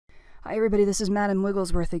Hi everybody, this is Madam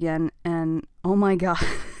Wigglesworth again, and oh my god,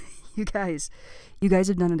 you guys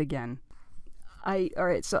have done it again.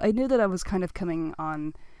 Alright, so I knew that I was kind of coming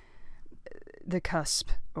on the cusp,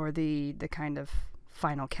 or the kind of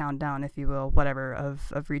final countdown, if you will, whatever,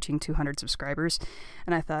 of reaching 200 subscribers,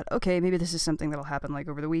 and I thought, okay, maybe this is something that'll happen like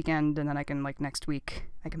over the weekend, and then I can, like, next week,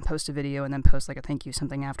 I can post a video and then post like a thank you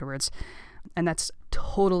something afterwards, and that's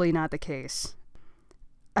totally not the case.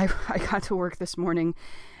 I got to work this morning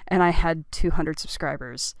and I had 200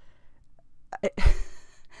 subscribers.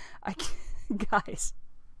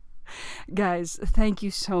 Guys, thank you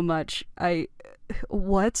so much.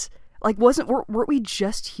 What? Like, weren't we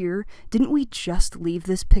just here? Didn't we just leave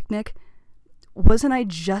this picnic? Wasn't I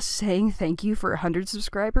just saying thank you for 100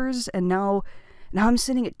 subscribers, and now I'm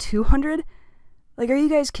sitting at 200? Like, are you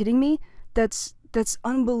guys kidding me? That's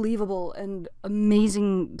unbelievable and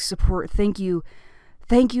amazing support. Thank you.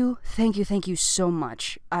 Thank you so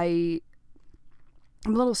much. I'm a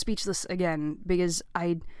little speechless again, because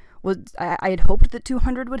I had hoped that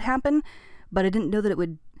 200 would happen, but I didn't know that it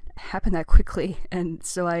would happen that quickly, and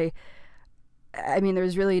so I mean,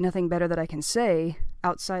 there's really nothing better that I can say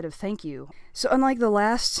outside of thank you. So unlike the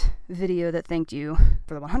last video that thanked you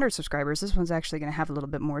for the 100 subscribers, this one's actually going to have a little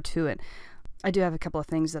bit more to it. I do have a couple of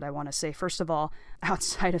things that I want to say. First of all,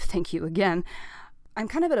 outside of thank you again, I'm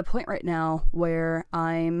kind of at a point right now where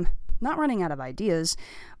I'm not running out of ideas,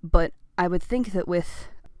 but I would think that with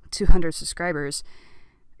 200 subscribers,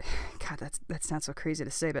 God, that's not so crazy to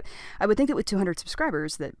say, but I would think that with 200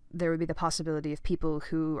 subscribers that there would be the possibility of people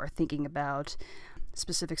who are thinking about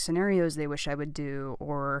specific scenarios they wish I would do,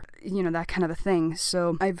 or, you know, that kind of a thing.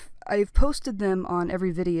 So I've posted them on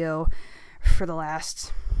every video for the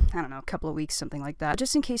last, I don't know, couple of weeks, something like that,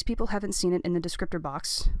 just in case people haven't seen it in the descriptor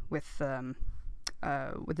box with the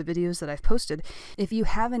videos that I've posted. If you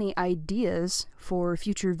have any ideas for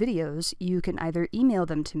future videos, you can either email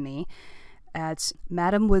them to me at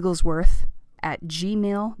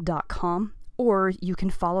madamwigglesworth@gmail.com, or you can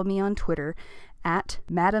follow me on Twitter at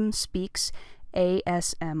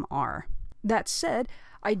madamspeaksasmr. That said,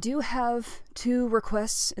 I do have 2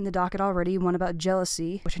 requests in the docket already, one about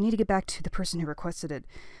jealousy, which I need to get back to the person who requested it.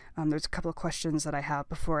 There's a couple of questions that I have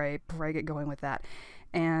before I get going with that.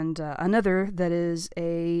 And another that is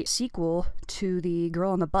a sequel to the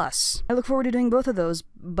Girl on the Bus. I look forward to doing both of those,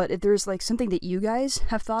 but if there's like something that you guys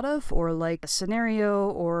have thought of, or like a scenario,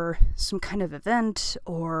 or some kind of event,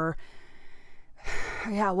 or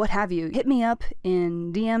yeah, what have you, hit me up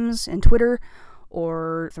in DMs and Twitter,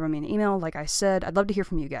 or throw me an email. Like I said, I'd love to hear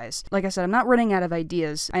from you guys. Like I said, I'm not running out of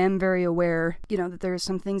ideas. I am very aware, you know, that there's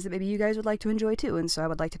some things that maybe you guys would like to enjoy too, and so I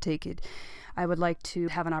would like to take it. I would like to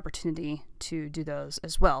have an opportunity to do those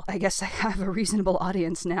as well. I guess I have a reasonable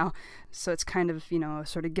audience now, so it's kind of, you know,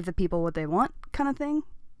 sort of give the people what they want kind of thing.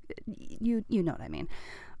 You know what I mean.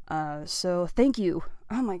 So thank you.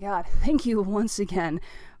 Oh my god, thank you once again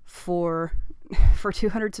for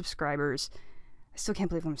 200 subscribers. I still can't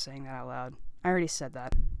believe I'm saying that out loud. I already said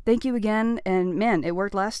that. Thank you again, and man, it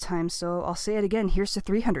worked last time, so I'll say it again. Here's to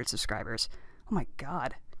 300 subscribers. Oh my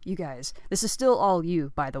god. You guys, this is still all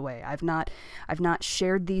you, by the way. I've not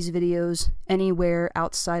shared these videos anywhere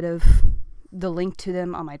outside of the link to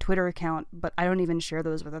them on my Twitter account, but I don't even share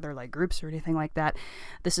those with other like groups or anything like that.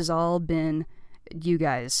 This has all been you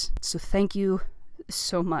guys. So thank you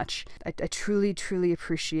so much. I truly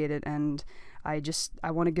appreciate it, and I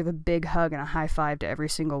want to give a big hug and a high five to every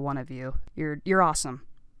single one of you. You're awesome.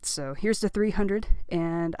 So here's to 300,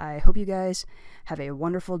 and I hope you guys have a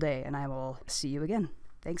wonderful day, and I will see you again.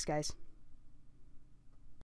 Thanks, guys.